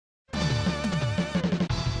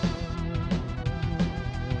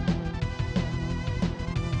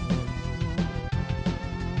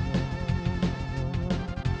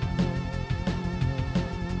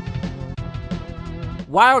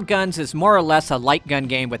Wild Guns is more or less a light gun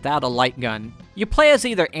game without a light gun. You play as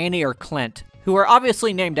either Annie or Clint, who are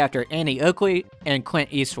obviously named after Annie Oakley and Clint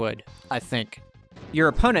Eastwood, I think. Your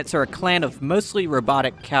opponents are a clan of mostly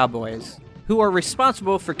robotic cowboys, who are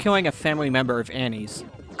responsible for killing a family member of Annie's.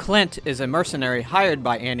 Clint is a mercenary hired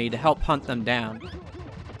by Annie to help hunt them down.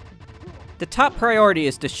 The top priority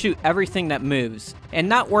is to shoot everything that moves, and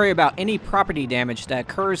not worry about any property damage that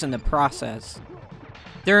occurs in the process.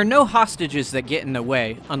 There are no hostages that get in the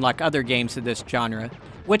way, unlike other games of this genre,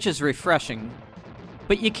 which is refreshing.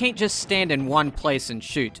 But you can't just stand in one place and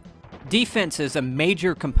shoot. Defense is a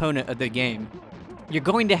major component of the game. You're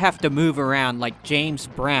going to have to move around like James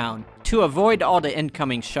Brown to avoid all the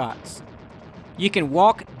incoming shots. You can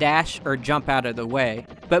walk, dash, or jump out of the way,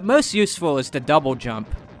 but most useful is the double jump,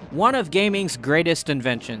 one of gaming's greatest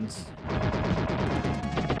inventions.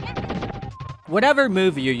 Whatever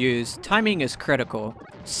move you use, timing is critical.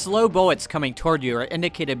 Slow bullets coming toward you are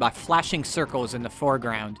indicated by flashing circles in the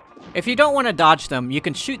foreground. If you don't want to dodge them, you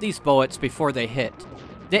can shoot these bullets before they hit.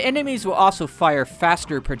 The enemies will also fire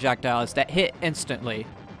faster projectiles that hit instantly,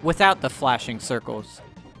 without the flashing circles.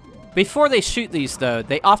 Before they shoot these though,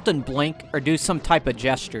 they often blink or do some type of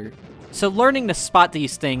gesture, so learning to spot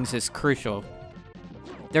these things is crucial.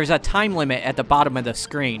 There's a time limit at the bottom of the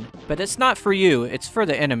screen, but it's not for you, it's for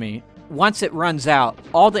the enemy. Once it runs out,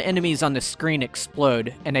 all the enemies on the screen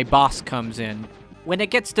explode and a boss comes in. When it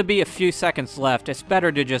gets to be a few seconds left, it's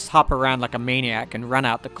better to just hop around like a maniac and run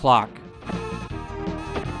out the clock.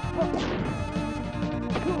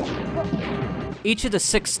 Each of the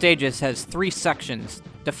 6 stages has 3 sections.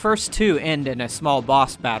 The first 2 end in a small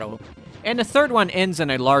boss battle, and the third one ends in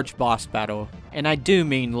a large boss battle, and I do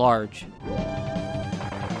mean large.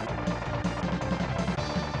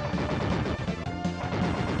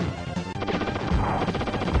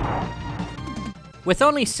 With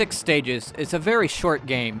only 6 stages, it's a very short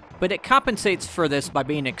game, but it compensates for this by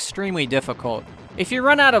being extremely difficult. If you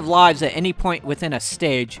run out of lives at any point within a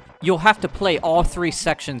stage, you'll have to play all 3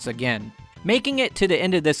 sections again. Making it to the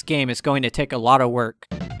end of this game is going to take a lot of work.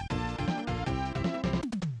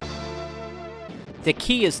 The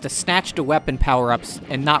key is to snatch the weapon power-ups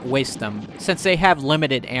and not waste them, since they have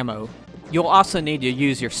limited ammo. You'll also need to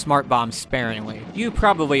use your smart bombs sparingly. You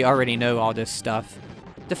probably already know all this stuff.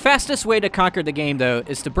 The fastest way to conquer the game though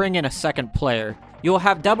is to bring in a second player. You'll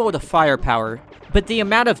have double the firepower, but the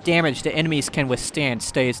amount of damage the enemies can withstand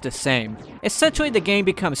stays the same. Essentially the game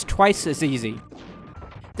becomes twice as easy.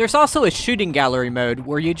 There's also a shooting gallery mode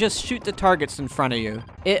where you just shoot the targets in front of you.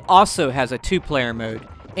 It also has a 2-player mode,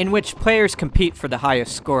 in which players compete for the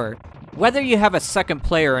highest score. Whether you have a second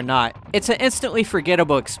player or not, it's an instantly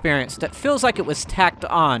forgettable experience that feels like it was tacked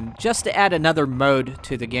on just to add another mode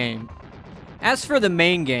to the game. As for the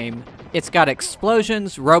main game, it's got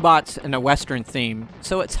explosions, robots, and a western theme,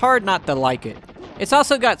 so it's hard not to like it. It's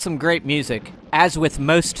also got some great music, as with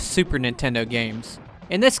most Super Nintendo games.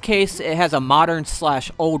 In this case, it has a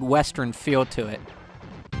modern/old western feel to it.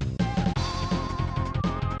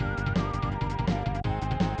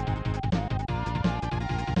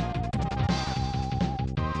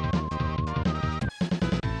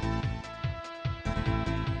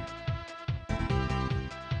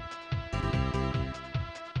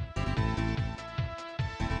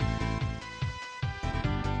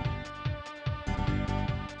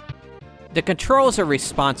 The controls are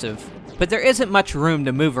responsive, but there isn't much room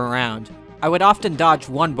to move around. I would often dodge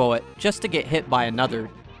one bullet just to get hit by another.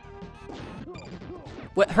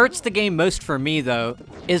 What hurts the game most for me though,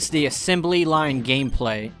 is the assembly line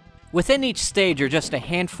gameplay. Within each stage are just a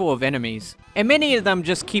handful of enemies, and many of them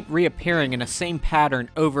just keep reappearing in the same pattern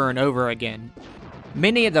over and over again.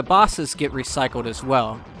 Many of the bosses get recycled as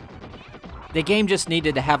well. The game just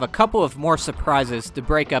needed to have a couple of more surprises to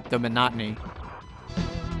break up the monotony.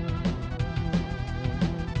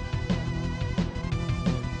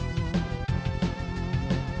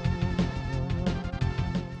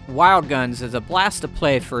 Wild Guns is a blast to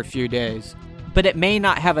play for a few days, but it may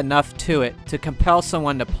not have enough to it to compel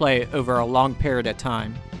someone to play over a long period of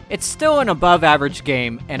time. It's still an above average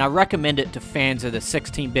game, and I recommend it to fans of the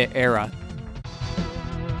 16-bit era.